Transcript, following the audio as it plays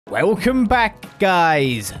Welcome back,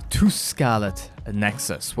 guys, to Scarlet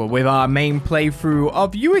Nexus. Well, with our main playthrough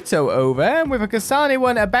of Yuito over, and with a Kasane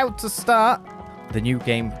one about to start, the new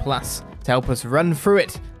game plus to help us run through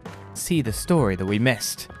it, see the story that we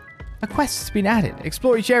missed. A quest has been added.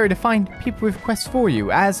 Explore each area to find people with quests for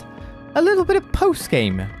you, as a little bit of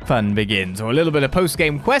post-game fun begins, or a little bit of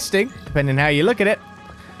post-game questing, depending on how you look at it.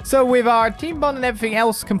 So with our team bond and everything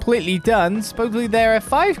else completely done, supposedly there are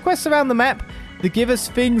 5 quests around the map that give us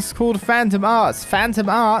things called Phantom Arts. Phantom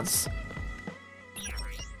Arts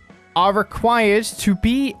are required to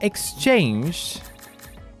be exchanged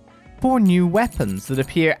for new weapons that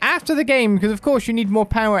appear after the game, because of course you need more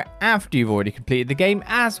power after you've already completed the game,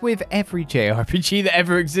 as with every JRPG that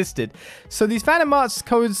ever existed. So these Phantom Arts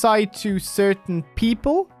coincide to certain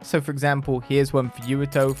people. So for example, here's one for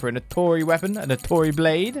Yuito for an Atori weapon, an Atori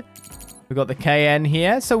blade. We've got the KN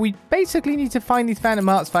here. So we basically need to find these Phantom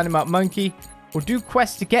Arts, Phantom Art Monkey. We'll do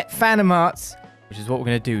quests to get Phantom Arts, which is what we're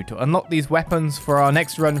going to do to unlock these weapons for our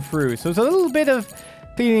next run through. So it's a little bit of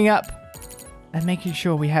cleaning up and making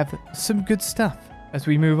sure we have some good stuff as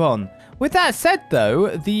we move on. With that said,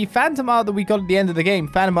 though, the Phantom Art that we got at the end of the game,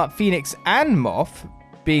 Phantom Art Phoenix and Moth,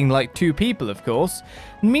 being like 2 people, of course,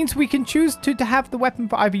 means we can choose to have the weapon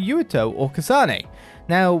for either Yuito or Kasane.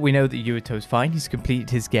 Now, we know that Yuito's fine. He's completed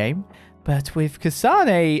his game. But with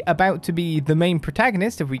Kasane about to be the main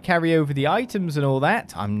protagonist, if we carry over the items and all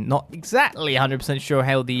that, I'm not exactly 100% sure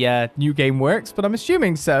how the new game works, but I'm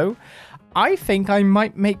assuming so. I think I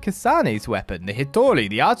might make Kasane's weapon, the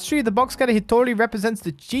Hitori. The artistry of the box cutter Hitori represents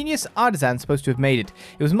the genius artisan supposed to have made it.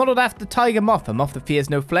 It was modeled after Tiger Moth, a moth that fears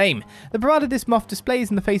no flame. The bravado this moth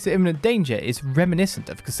displays in the face of imminent danger is reminiscent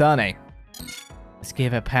of Kasane. Let's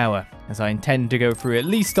give her power, as I intend to go through at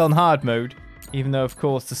least on hard mode. Even though, of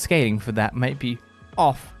course, the scaling for that might be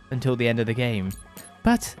off until the end of the game.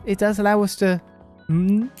 But it does allow us to,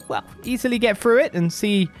 well, easily get through it and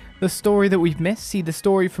see the story that we've missed. See the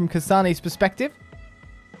story from Kasane's perspective.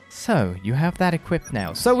 So, you have that equipped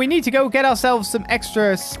now. So, we need to go get ourselves some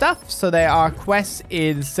extra stuff. So, there are quests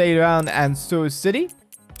in Seiran and Seoul City.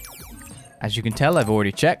 As you can tell, I've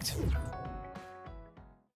already checked.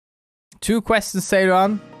 2 quests in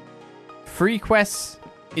Seiran. 3 quests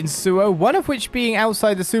in Suo, one of which being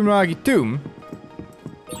outside the Sumeragi tomb.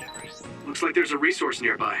 Looks like there's a resource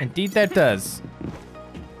nearby. Indeed there does.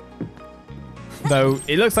 Though,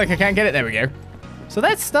 it looks like I can't get it. There we go. So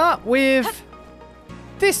let's start with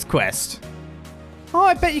this quest. Oh,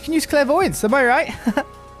 I bet you can use clairvoyance. Am I right?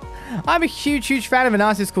 I'm a huge fan of an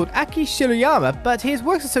artist called Aki Shirayama, but his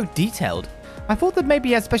works are so detailed. I thought that maybe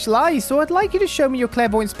he had special eyes, so I'd like you to show me your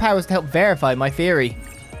clairvoyance powers to help verify my theory.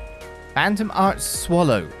 Phantom Art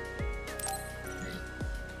Swallow.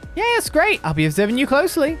 Yeah, that's great. I'll be observing you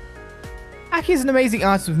closely. Aki is an amazing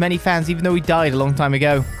artist with many fans, even though he died a long time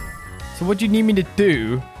ago. So what do you need me to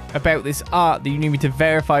do about this art that you need me to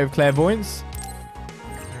verify with clairvoyance?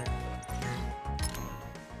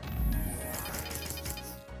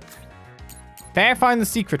 Verifying the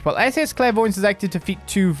secret. Well, SS Clairvoyance is active to defeat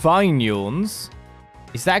 2 Vine Yawns.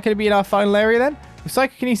 Is that going to be in our final area then? With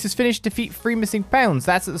Psychokinesis finished, defeat 3 missing pounds.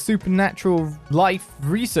 That's at the Supernatural Life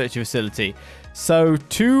Research Facility. So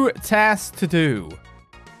 2 tasks to do.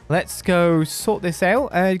 Let's go sort this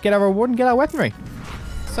out and get our reward and get our weaponry.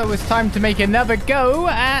 So it's time to make another go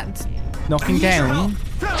at knocking down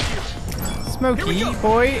Smokey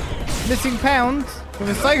Boy Missing Pound with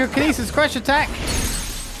a Psychokinesis Crush Attack.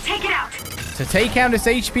 Take it out. To take out its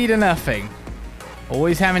HP to nothing.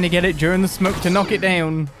 Always having to get it during the smoke to knock it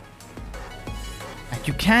down.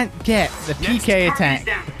 You can't get the PK attack,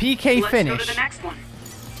 the PK finish,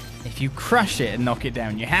 if you crush it and knock it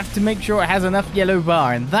down. You have to make sure it has enough yellow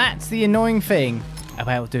bar, and that's the annoying thing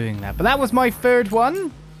about doing that. But that was my 3rd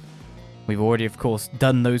one. We've already, of course,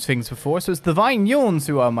 done those things before, so it's the Vine Yawns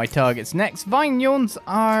who are my targets next. Vine Yawns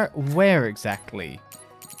are where exactly?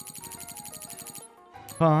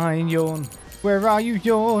 Vine Yawn, where are you,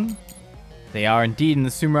 Yawn? They are indeed in the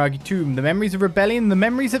Sumeragi tomb. The memories of rebellion, the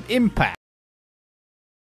memories of impact.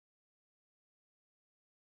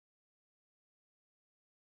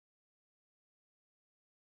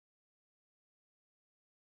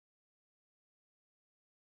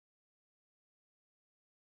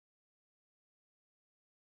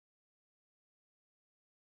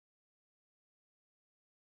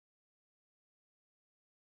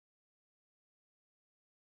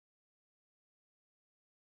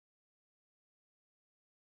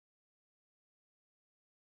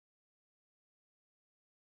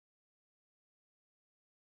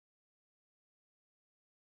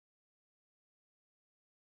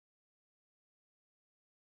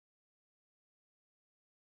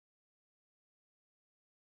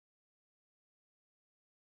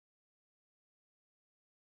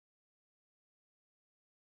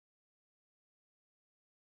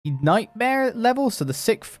 nightmare level, so the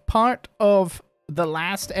 6th part of the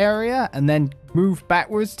last area, and then move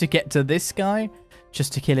backwards to get to this guy,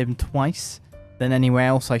 just to kill him twice than anywhere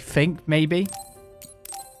else, I think, maybe.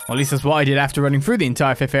 Well, at least that's what I did after running through the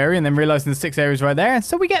entire 5th area and then realizing the 6 areas right there.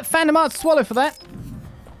 So we get Phantom Art Swallow for that.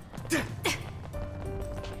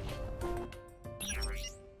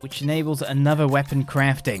 Which enables another weapon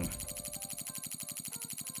crafting.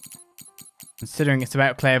 Considering it's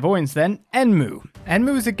about clairvoyance then, Enmu.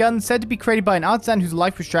 Enmu is a gun said to be created by an artisan whose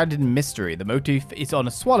life was shrouded in mystery. The motif is on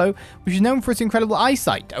a swallow, which is known for its incredible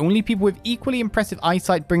eyesight. Only people with equally impressive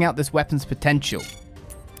eyesight bring out this weapon's potential.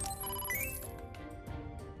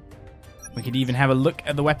 We could even have a look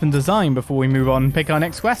at the weapon design before we move on and pick our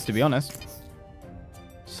next quest, to be honest.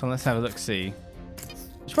 So let's have a look-see.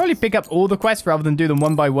 Should probably pick up all the quests rather than do them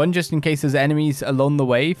one by one, just in case there's enemies along the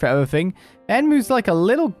way for everything. Enmu's like a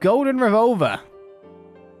little golden revolver.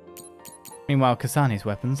 Meanwhile, Kasane's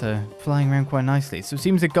weapons are flying around quite nicely, so it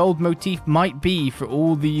seems a gold motif might be for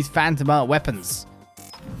all these Phantom Art weapons.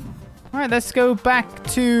 Alright, let's go back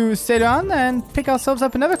to Sedan and pick ourselves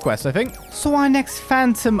up another quest, I think. So our next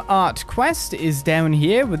Phantom Art quest is down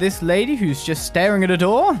here with this lady who's just staring at a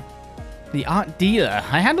door. The art dealer.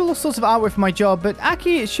 I handle all sorts of artwork for my job, but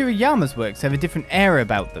Aki Shirayama's works have a different air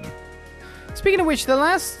about them. Speaking of which, the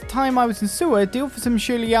last time I was in sewer, a deal for some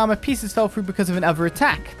Shirayama pieces fell through because of an other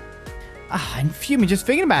attack. I'm fuming just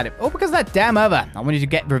thinking about it. All because of that damn other. I wanted to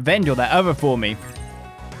get revenge on that other for me.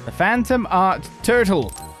 The Phantom Art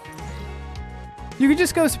Turtle. You can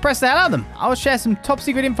just go suppress the hell out of them. I'll share some top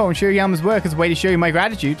secret info on Shirayama's work as a way to show you my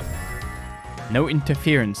gratitude. No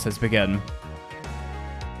interference has begun.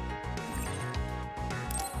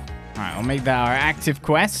 Alright, I'll make that our active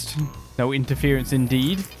quest. No interference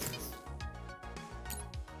indeed.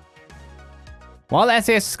 While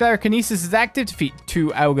SAS Sclerokinesis is active, defeat 2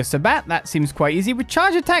 Auga Sabat. That seems quite easy. With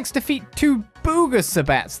charge attacks, defeat 2 Booga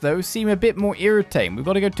Sabats, though, seem a bit more irritating. We've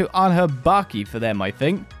got to go to Anhabaki for them, I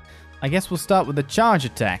think. I guess we'll start with the charge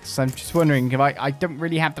attacks. I'm just wondering if I don't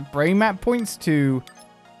really have the brain map points to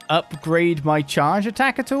upgrade my charge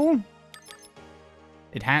attack at all.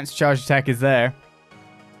 Enhanced charge attack is there.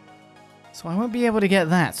 So I won't be able to get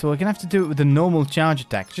that, so we're going to have to do it with the normal charge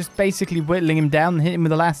attack. Just basically whittling him down and hit him with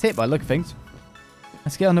the last hit by the look of things.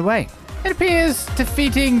 Let's get on the way. It appears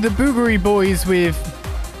defeating the Boogery Boys with...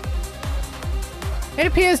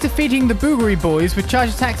 charge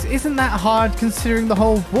attacks isn't that hard considering the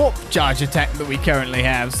whole warp charge attack that we currently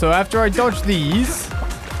have. So after I dodge these...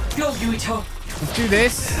 Go, Yuito. Let's do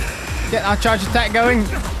this. Get our charge attack going.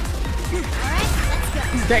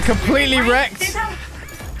 Get completely wrecked.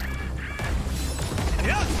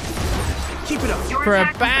 Keep it up. For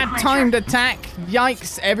a bad timed attack.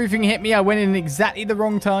 Yikes, everything hit me. I went in exactly the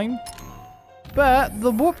wrong time. But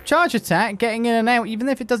the warp charge attack, getting in and out, even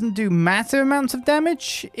if it doesn't do massive amounts of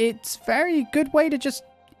damage, it's a very good way to just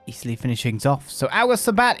easily finish things off. So Auga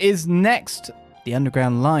Sabat is next. The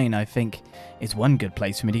underground line, I think, is one good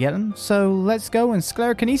place for me to get them. So let's go and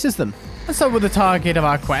Sclerokinesis them. And so with the target of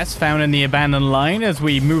our quest found in the abandoned line, as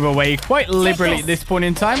we move away quite liberally at this point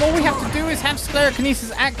in time, all we have to do is have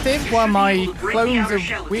Sclerokinesis active while my clones are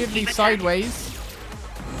weirdly sideways.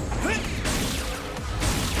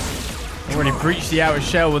 Already breached the outer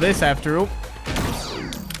shell with this after all.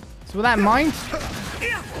 So with that in mind,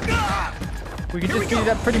 we can just do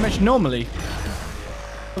that pretty much normally.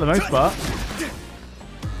 For the most part.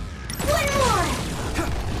 One more.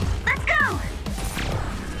 Let's go.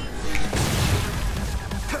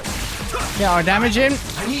 Get our damage in.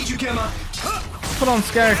 I need you, Gemma. Put on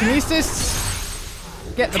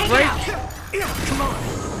Sclerokinesis. Get the break. Come on.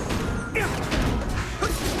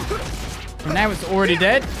 And now it's already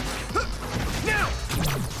dead.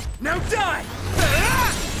 Now die.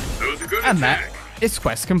 And that is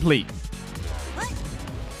quest complete.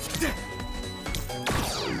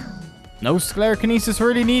 No Sclerokinesis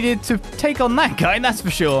really needed to take on that guy, that's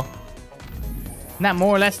for sure. And that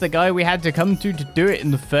more or less the guy we had to come to do it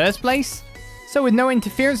in the first place. So with no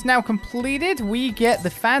interference now completed, we get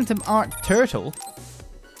the Phantom Art Turtle.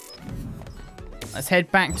 Let's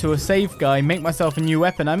head back to a save guy, make myself a new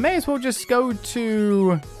weapon. I may as well just go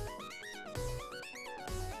to...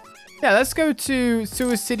 Yeah, let's go to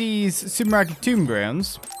Sewer City's Sumeragi Tomb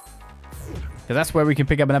Grounds. Because that's where we can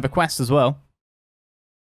pick up another quest as well.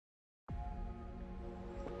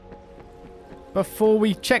 Before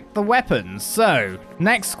we check the weapons. So,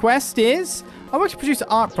 next quest is... I want to produce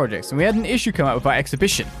art projects, and we had an issue come up with our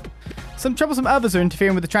exhibition. Some troublesome others are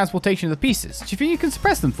interfering with the transportation of the pieces. Do you think you can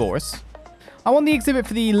suppress them for us? I want the exhibit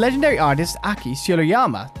for the legendary artist Aki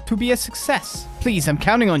Shirayama to be a success. Please, I'm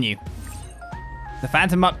counting on you. The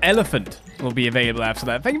Phantom Art Elephant. will be available after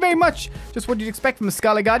that. Thank you very much. Just what you'd expect from a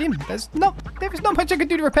Scarlet Guardian. There was not much I could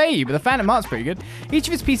do to repay you, but the Phantom Art's pretty good. Each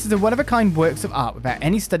of his pieces are one-of-a-kind works of art without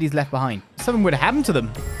any studies left behind. Something would have happened to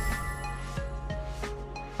them.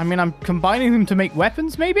 I mean, I'm combining them to make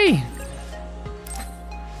weapons, maybe?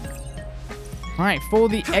 Alright, for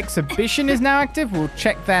the exhibition is now active. We'll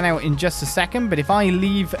check that out in just a second. But if I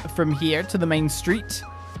leave from here to the main street,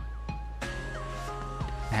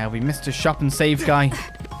 now we missed a shop and save guy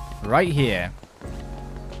right here.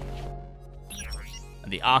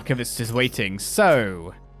 And the archivist is waiting.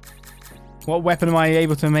 So, what weapon am I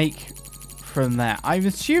able to make from that? I'm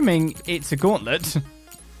assuming it's a gauntlet.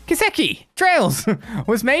 Kiseki Trails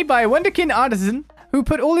was made by a wonderkin artisan who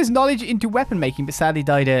put all his knowledge into weapon making but sadly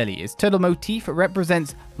died early. His turtle motif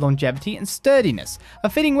represents longevity and sturdiness, a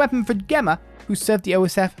fitting weapon for Gemma, who served the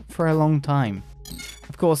OSF for a long time.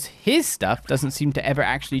 Of course, his stuff doesn't seem to ever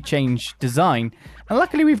actually change design, and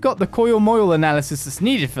luckily we've got the coil moil analysis that's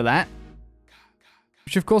needed for that,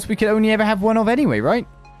 which of course we could only ever have one of anyway, right?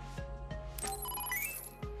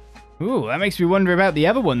 Ooh, that makes me wonder about the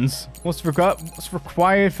other ones. What's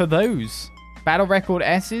required for those? Battle record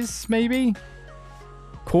S's, maybe?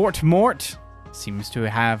 Court Mort seems to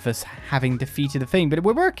have us having defeated the thing, but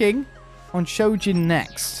we're working on Shojin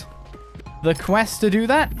next. The quest to do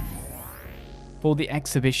that for the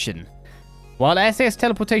exhibition. While SAS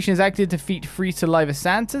teleportation is active to defeat 3 Saliva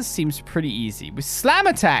Santas, seems pretty easy. With Slam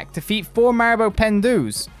Attack, defeat 4 Marabou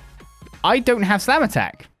Pendus. I don't have Slam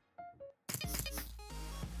Attack.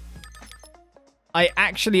 I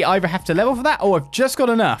actually either have to level for that or I've just got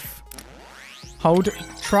enough. Hold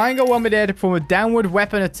triangle 1 midair to perform a downward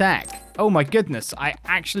weapon attack. Oh my goodness, I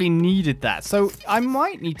actually needed that. So I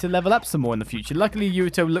might need to level up some more in the future. Luckily,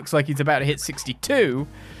 Yuito looks like he's about to hit 62.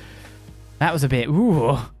 That was a bit,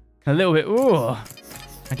 ooh, a little bit, ooh.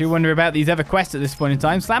 I do wonder about these other quests at this point in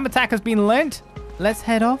time. Slam Attack has been learnt. Let's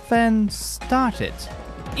head off and start it.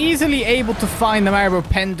 Easily able to find the Marabou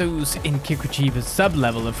Pendus in Kikuchiba's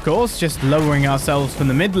sub-level, of course, just lowering ourselves from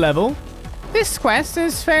the mid-level. This quest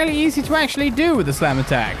is fairly easy to actually do with the Slam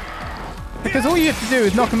Attack, because all you have to do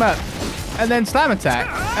is knock him up, and then Slam Attack,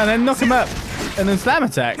 and then knock him up, and then Slam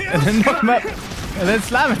Attack, and then knock him up, and then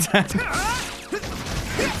Slam Attack.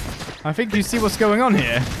 I think you see what's going on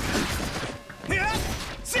here.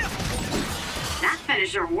 That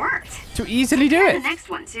finisher worked. To easily do it. The next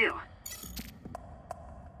one too.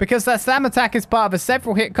 Because that Slam Attack is part of a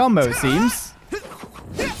several hit combo, it seems.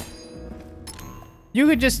 You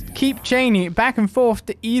could just keep chaining it back and forth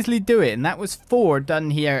to easily do it. And that was 4 done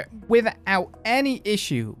here without any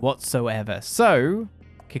issue whatsoever. So,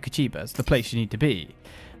 Kikuchiba's the place you need to be.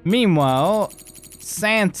 Meanwhile,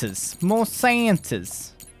 Santas. More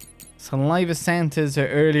Santas. Saliva Santas are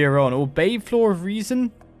earlier on. Or Babe Floor of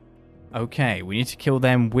Reason. Okay, we need to kill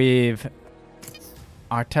them with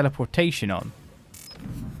our teleportation on.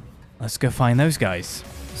 Let's go find those guys.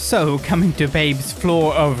 So, coming to Babe's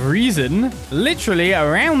Floor of Reason, literally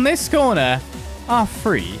around this corner are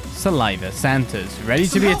 3 Saliva Santas ready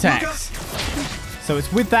to be attacked. So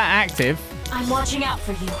it's with that active. I'm watching out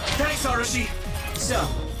for you. Thanks, Arashi. So,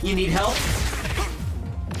 you need help?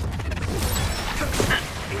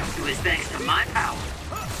 It was thanks to my power.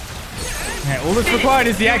 Yeah, all that's required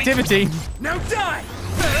is the activity. Now die!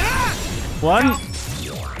 1,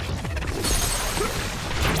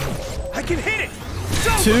 I can hit it!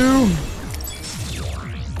 2,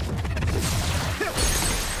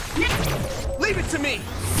 Leave it to me!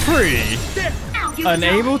 3. There! Ow, you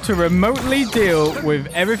Unable to remotely deal with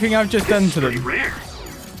everything I've just done to them. rare.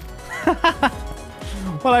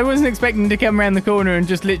 Well, I wasn't expecting to come around the corner and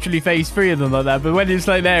just literally face 3 of them like that, but when it's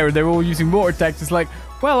like there and they're all using water attacks, it's like,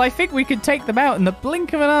 well, I think we could take them out in the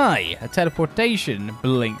blink of an eye. A teleportation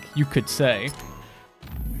blink, you could say.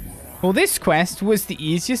 Well, this quest was the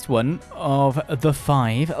easiest one of the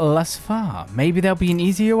 5 thus far. Maybe there'll be an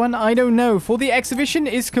easier one, I don't know. For the exhibition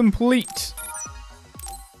is complete.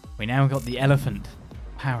 We now got the elephant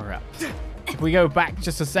power-up. If we go back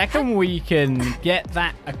just a second, we can get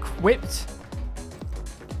that equipped.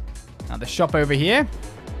 Now the shop over here.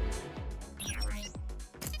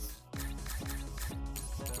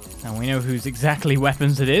 Now we know whose exactly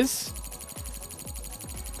weapons it is.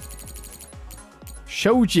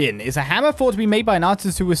 Shojin is a hammer thought to be made by an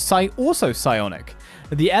artist who was also psionic.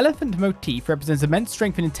 The elephant motif represents immense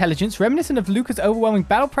strength and intelligence, reminiscent of Luca's overwhelming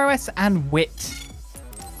battle prowess and wit.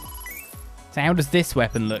 So how does this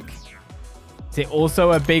weapon look? Is it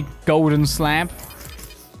also a big golden slab?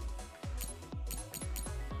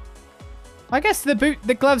 I guess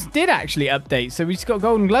the gloves did actually update, so we just got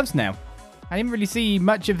golden gloves now. I didn't really see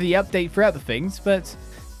much of the update throughout the things, but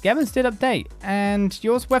Gavin's did update. And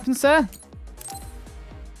yours weapon, sir?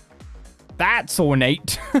 That's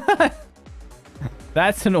ornate.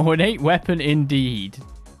 That's an ornate weapon indeed.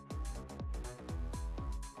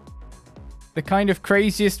 The kind of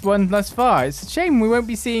craziest one thus far. It's a shame we won't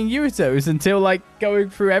be seeing Yuito's until, like, going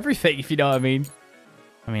through everything, if you know what I mean.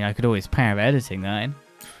 I mean, I could always power editing that in.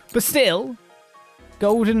 But still,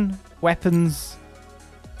 golden weapons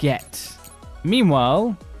get.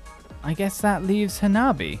 Meanwhile, I guess that leaves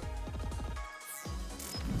Hanabi.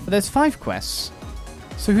 But there's 5 quests.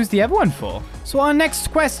 So who's the other one for? So our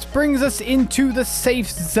next quest brings us into the safe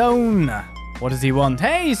zone. What does he want?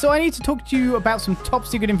 Hey, so I need to talk to you about some top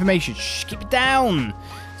secret information. Shh, keep it down.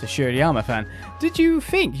 It's a Shiriyama fan. Did you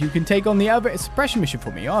think you can take on the Other Suppression mission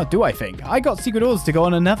for me? Oh, do I think? I got secret orders to go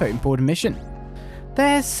on another important mission.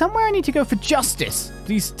 There's somewhere I need to go for justice.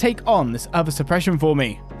 Please take on this Other Suppression for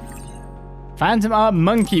me. Phantom Art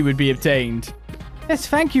Monkey would be obtained. Yes,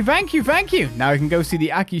 thank you, thank you, thank you. Now I can go see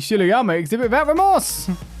the Aki Shiriyama exhibit without remorse.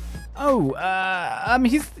 Oh,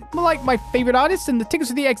 he's like my favorite artist and the tickets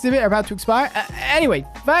for the exhibit are about to expire. Anyway,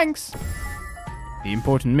 thanks. The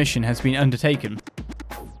important mission has been undertaken.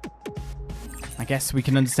 I guess we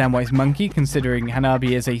can understand why it's monkey, considering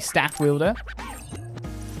Hanabi is a staff wielder.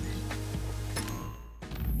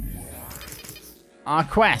 Our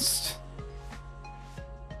quest.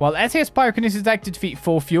 While SAS Pyrokinesis is active to defeat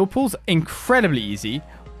 4 fuel pools, incredibly easy.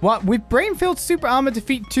 What with Brainfilled Super Armor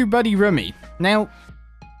defeat 2 Buddy Rummy. Now,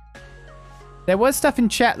 there was stuff in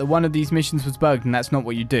chat that one of these missions was bugged, and that's not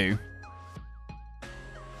what you do.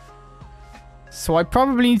 So I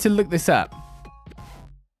probably need to look this up.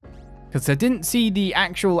 Because I didn't see the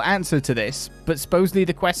actual answer to this, but supposedly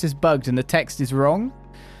the quest is bugged and the text is wrong.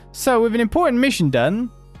 So with an important mission done,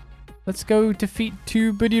 let's go defeat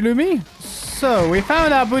 2 Budilumi. So we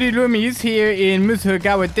found our Budilumis here in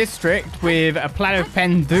Musugawa district with a Planet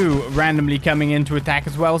Pendu randomly coming in to attack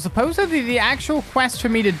as well. Supposedly the actual quest for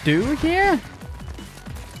me to do here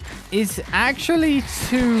is actually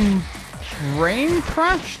to brain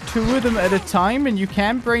crush 2 of them at a time, and you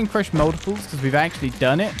can brain crush multiples because we've actually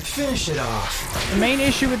done it. Finish it off. The main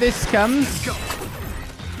issue with this comes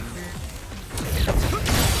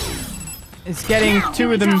is getting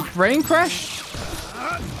 2 of them brain crushed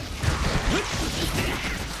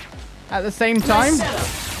at the same time.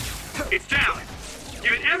 It's down.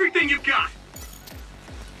 Give it everything you've got.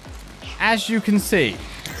 As you can see.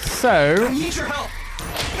 So, I need your help.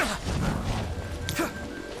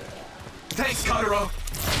 Thanks, Kotaro.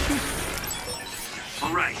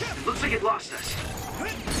 All right, looks like it lost us.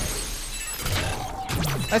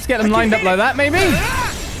 let's get them lined up like that, maybe.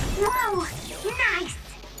 Whoa, nice.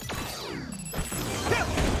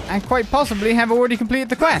 And quite possibly have already completed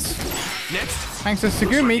the quest. Next. Thanks to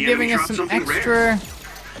Sugumi the giving enemy us some dropped something extra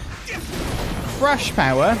crush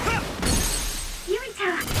power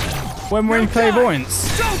Yuito, when we're in clairvoyance.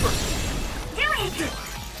 It's over. do it.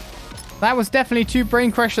 That was definitely 2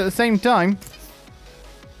 brain crush at the same time.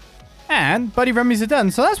 And Buddy Rummies are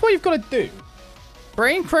done. So that's what you've got to do.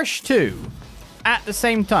 Brain crush 2 at the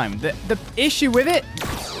same time. The issue with it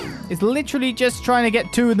is literally just trying to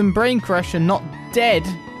get 2 of them brain crush and not dead.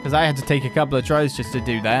 Because I had to take a couple of tries just to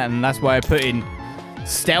do that. And that's why I put in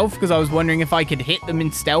stealth. Because I was wondering if I could hit them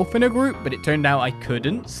in stealth in a group. But it turned out I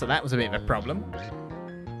couldn't. So that was a bit of a problem.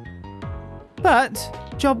 But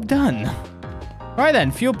job done. Right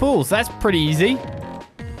then, fuel pools. That's pretty easy.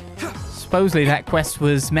 Supposedly that quest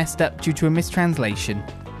was messed up due to a mistranslation.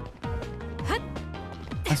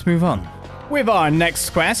 Let's move on. With our next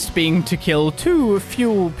quest being to kill 2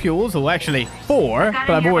 fuel pools, or actually 4, but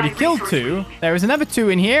I've already killed 2. There is another 2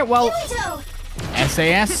 in here. Well,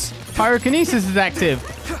 SAS Pyrokinesis is active.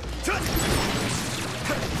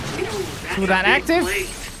 So with that active,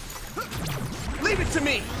 Leave it to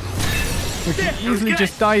me. we can easily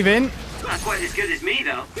just dive in Not quite as good as me,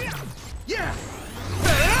 though. Yeah.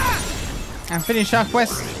 and finish our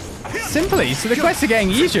quest simply. So the quests are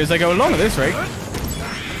getting easier as I go along at this rate.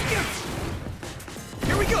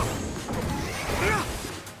 Here we go.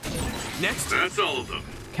 Next. That's all of them.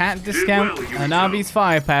 Can't discount well, Yuito. Hanabi's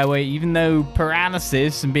firepower, even though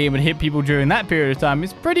paralysis and being able to hit people during that period of time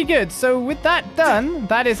is pretty good. So with that done,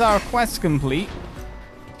 that is our quest complete.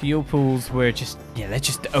 Fuel pools were just, yeah, they're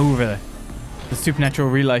just over the supernatural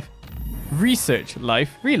real life. Research life.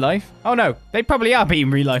 Real life? Oh no, they probably are being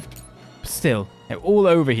real life. But still, they're all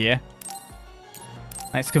over here.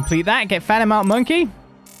 Let's complete that, get Phantom Out Monkey.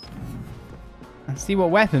 And see what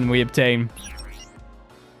weapon we obtain.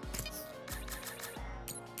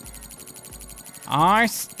 Our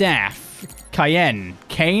staff. Cayenne.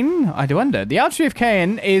 Cain? I do wonder. The archery of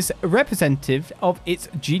Cayenne is representative of its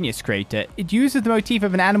genius creator. It uses the motif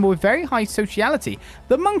of an animal with very high sociality.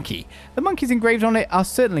 The monkey. The monkeys engraved on it are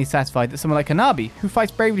certainly satisfied that someone like Hanabi, who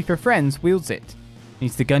fights bravely for friends, wields it.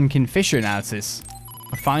 Needs the Gunkin Fisher analysis.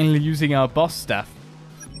 We're finally using our boss stuff.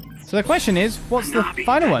 So the question is, what's the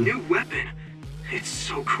final one? New weapon. It's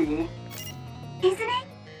so cool. Isn't it?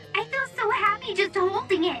 I feel so happy just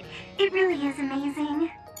holding it. It really is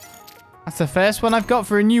amazing. That's the first one I've got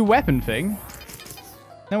for a new weapon thing.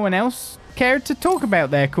 No one else cared to talk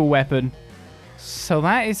about their cool weapon. So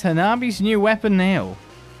that is Hanabi's new weapon now.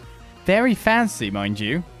 Very fancy, mind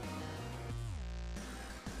you.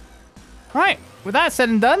 Right, with that said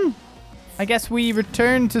and done, I guess we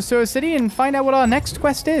return to Sur City and find out what our next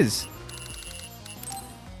quest is.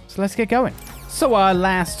 So let's get going. So our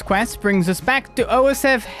last quest brings us back to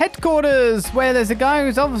OSF headquarters, where there's a guy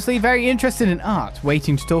who's obviously very interested in art,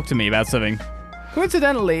 waiting to talk to me about something.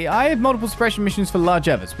 Coincidentally, I have multiple suppression missions for large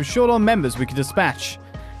others, but short on members we could dispatch.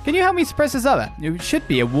 Can you help me suppress this other? It should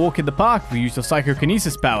be a walk in the park if we use your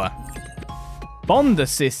psychokinesis power. Bond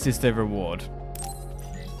assist is the reward.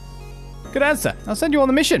 Good answer. I'll send you on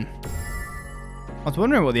the mission. I was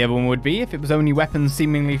wondering what the other one would be if it was only weapons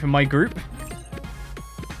seemingly from my group.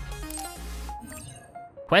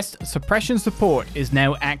 Quest suppression support is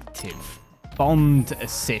now active. Bond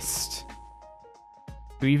assist.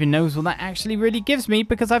 Who even knows what that actually really gives me,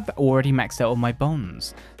 because I've already maxed out all my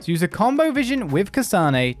bonds. So use a combo vision with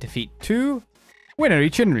Kasane, defeat 2 winery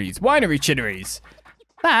chinneries.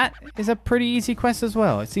 That is a pretty easy quest as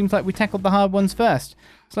well. It seems like we tackled the hard ones first.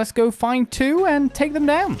 So let's go find 2 and take them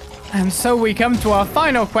down. And so we come to our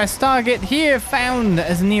final quest target here, found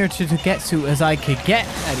as near to Togetsu as I could get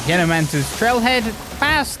at Genomantu's trailhead,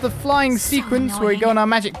 past the flying sequence where we go on our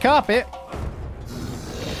magic carpet.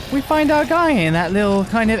 We find our guy in that little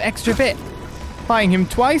kind of extra bit. Fighting him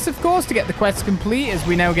twice, of course, to get the quest complete, as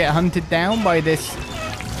we now get hunted down by this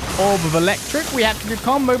orb of electric. We have to do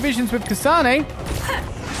combo visions with Kasane.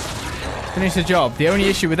 Finish the job. The only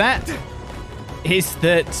issue with that is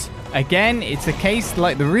that, again, it's a case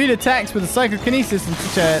like the real attacks with the psychokinesis and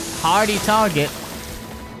such a hardy target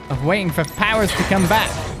of waiting for powers to come back.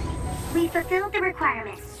 We fulfilled the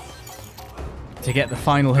requirements. To get the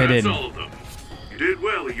final hit in. That's all of them. You did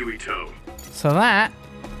well, Yuito. So that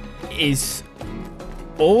is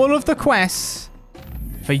all of the quests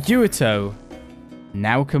for Yuito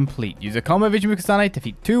now complete. Use a combo vision with Kasane,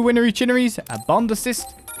 defeat 2 winery chinneries, a bond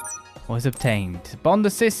assist was obtained. Bond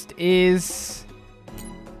assist is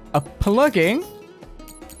a plugging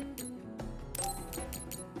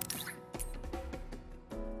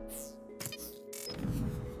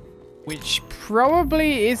which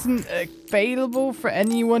probably isn't available for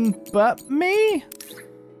anyone but me,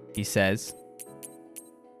 he says.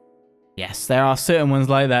 Yes, there are certain ones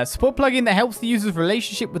like that. Support plugin that helps the user's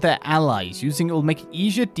relationship with their allies. Using it will make it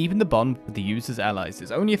easier to deepen the bond with the user's allies.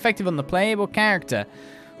 It's only effective on the playable character.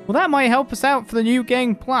 Well, that might help us out for the new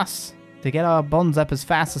game plus, to get our bonds up as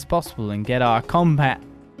fast as possible and get our combat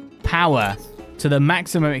power to the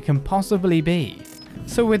maximum it can possibly be.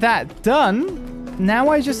 So with that done, now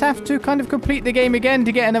I just have to kind of complete the game again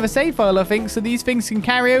to get another save file, I think, so these things can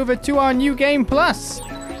carry over to our new game plus.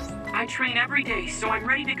 I train every day, so I'm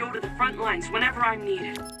ready to go to the front lines whenever I'm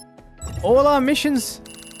needed. All our missions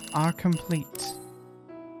are complete.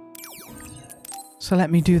 So let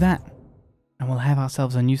me do that, and we'll have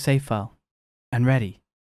ourselves a new save file and ready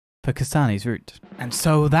for Kasane's route. And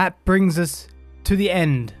so that brings us to the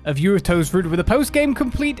end of Yuito's route with the post-game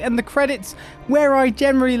complete and the credits, where I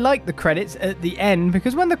generally like the credits at the end,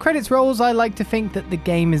 because when the credits rolls, I like to think that the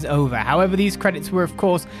game is over. However, these credits were, of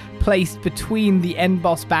course, placed between the end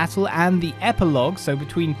boss battle and the epilogue, so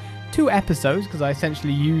between 2 episodes, because I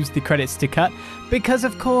essentially used the credits to cut, because,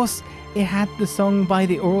 of course, it had the song by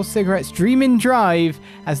the Oral Cigarettes, Dreamin' Drive,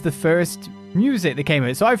 as the first music that came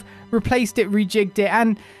in. So I've replaced it, rejigged it,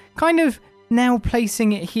 and kind of now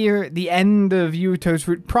placing it here at the end of Yuito's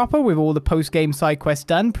route proper with all the post-game side quests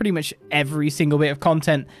done. Pretty much every single bit of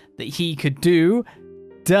content that he could do,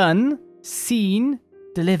 done, seen,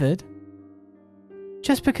 delivered.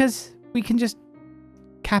 Just because we can just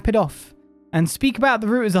cap it off and speak about the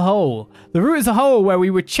route as a whole. The route as a whole, where we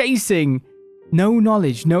were chasing no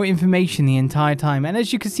knowledge, no information the entire time. And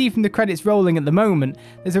as you can see from the credits rolling at the moment,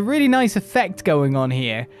 there's a really nice effect going on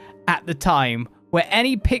here at the time, where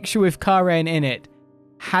any picture with Karen in it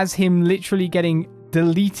has him literally getting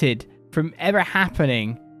deleted from ever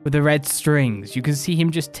happening with the red strings. You can see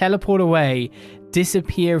him just teleport away,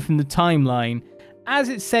 disappear from the timeline, as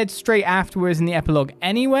it said straight afterwards in the epilogue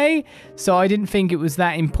anyway, so I didn't think it was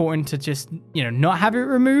that important to just, you know, not have it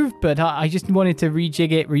removed, but I just wanted to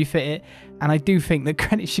rejig it, refit it, and I do think that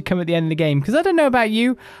credits should come at the end of the game, because I don't know about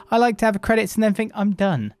you, I like to have credits and then think I'm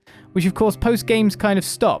done. Which of course post games kind of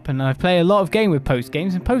stop, and I play a lot of game with post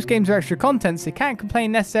games, and post games are extra content, so you can't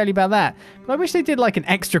complain necessarily about that. But I wish they did like an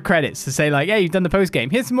extra credits to say like, hey, you've done the post game,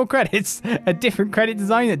 here's some more credits, a different credit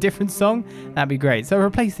design, a different song, that'd be great. So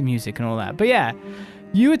replace the music and all that. But yeah,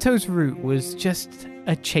 Yuito's route was just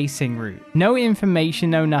a chasing route, no information,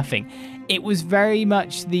 no nothing. It was very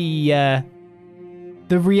much the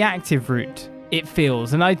reactive route, it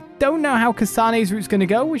feels, and I don't know how Kasane's route's going to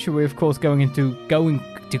go, which we're of course going to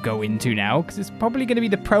go into now, because it's probably going to be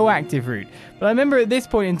the proactive route. But I remember at this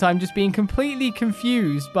point in time just being completely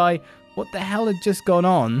confused by what the hell had just gone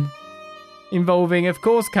on, involving, of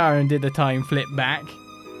course, Karen did the time flip back,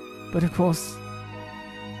 but of course,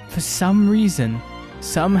 for some reason,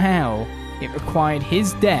 somehow, it required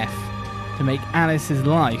his death to make Alice's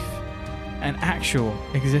life an actual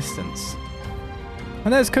existence.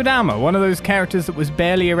 And there's Kodama, one of those characters that was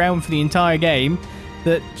barely around for the entire game,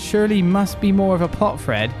 that surely must be more of a plot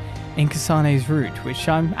thread in Kasane's route, which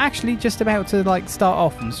I'm actually just about to like start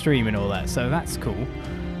off and stream and all that, so that's cool.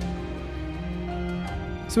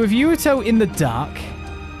 So with Yuito in the dark,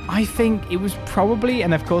 I think it was probably,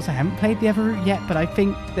 and of course I haven't played the other route yet, but I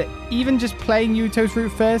think that even just playing Yuito's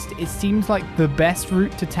route first, it seems like the best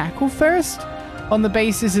route to tackle first, on the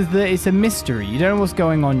basis is that it's a mystery. You don't know what's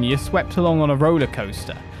going on, you're swept along on a roller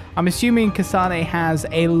coaster. I'm assuming Kasane has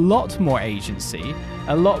a lot more agency,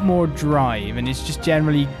 a lot more drive, and is just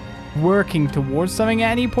generally working towards something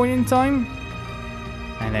at any point in time.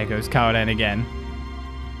 And there goes Karen again.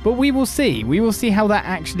 But we will see. We will see how that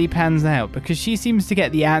actually pans out, because she seems to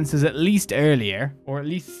get the answers at least earlier, or at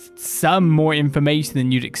least some more information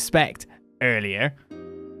than you'd expect earlier.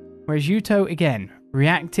 Whereas Yuito, again,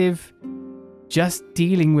 reactive, just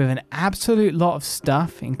dealing with an absolute lot of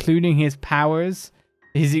stuff, including his powers,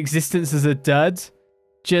 his existence as a dud.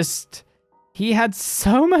 Just, he had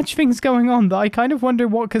so much things going on that I kind of wonder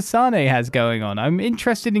what Kasane has going on. I'm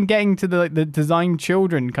interested in getting to the design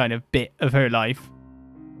children kind of bit of her life.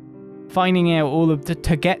 Finding out all of the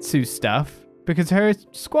Togetsu stuff, because her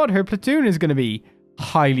squad, her platoon is going to be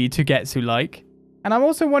highly Togetsu-like. And I'm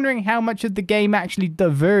also wondering how much of the game actually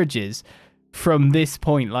diverges from this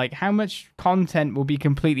point. Like, how much content will be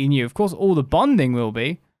completely new? Of course, all the bonding will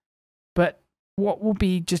be, but what will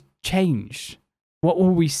be just changed? What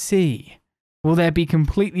will we see? Will there be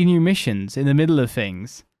completely new missions in the middle of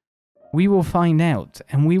things? We will find out,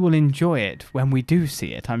 and we will enjoy it when we do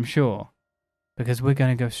see it, I'm sure. Because we're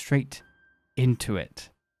going to go straight into it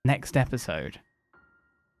next episode.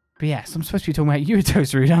 But yes, I'm supposed to be talking about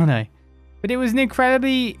Yuito's route, aren't I? But it was an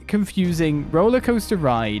incredibly confusing roller coaster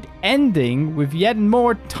ride, ending with yet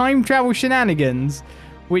more time travel shenanigans,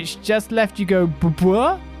 which just left you go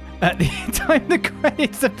buh at the time the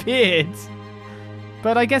credits appeared.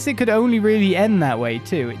 But I guess it could only really end that way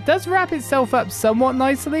too. It does wrap itself up somewhat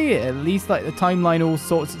nicely, at least like the timeline all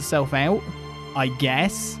sorts itself out, I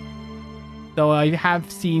guess. Though I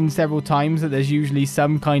have seen several times that there's usually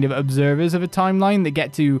some kind of observers of a timeline that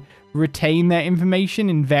get to retain their information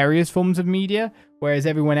in various forms of media, whereas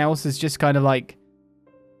everyone else is just kind of like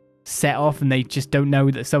set off and they just don't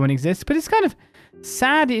know that someone exists. But it's kind of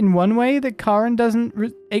sad in one way that Karen doesn't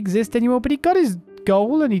exist anymore, but he got his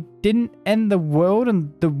goal and he didn't end the world,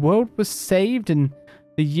 and the world was saved, and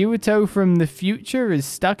the Yuito from the future is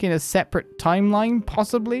stuck in a separate timeline,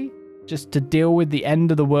 possibly, just to deal with the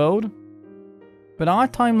end of the world. But our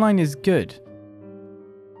timeline is good.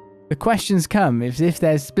 The questions come, if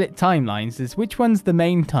there's split timelines, is which one's the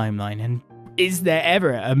main timeline, and is there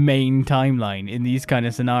ever a main timeline in these kind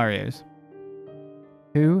of scenarios?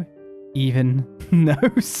 Who even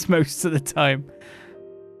knows most of the time?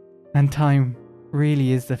 And time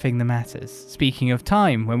really is the thing that matters. Speaking of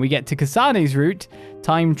time, when we get to Kasane's route,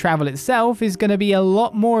 time travel itself is going to be a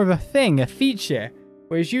lot more of a thing, a feature.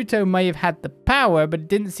 Whereas Yuito may have had the power, but it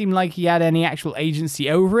didn't seem like he had any actual agency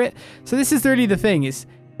over it. So this is really the thing, it's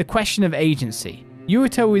the question of agency.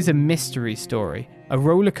 Yuito is a mystery story, a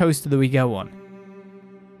roller coaster that we go on.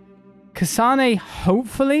 Kasane,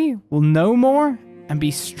 hopefully, will know more and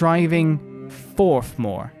be striving forth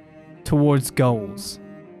more towards goals,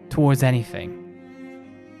 towards anything.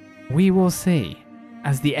 We will see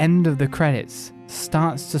as the end of the credits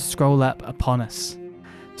starts to scroll up upon us.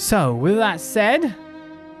 So, with that said,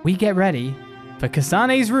 we get ready for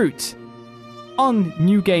Kasane's route on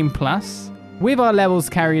New Game Plus, with our levels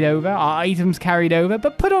carried over, our items carried over,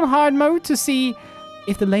 but put on hard mode to see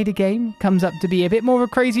if the later game comes up to be a bit more of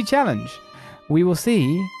a crazy challenge. we will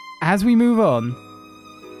see, as we move on,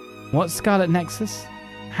 what Scarlet Nexus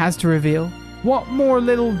has to reveal, what more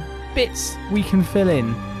little bits we can fill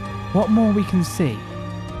in, what more we can see.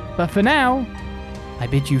 But for now, I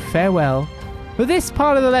bid you farewell for this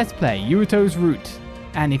part of the Let's Play, Yuito's Route.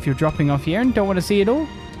 And if you're dropping off here and don't want to see it all,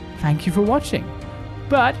 thank you for watching.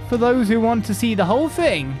 But for those who want to see the whole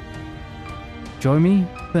thing, join me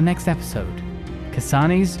for the next episode.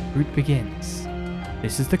 Kasane's route begins.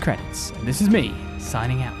 This is the credits, and this is me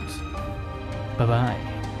signing out. Bye-bye.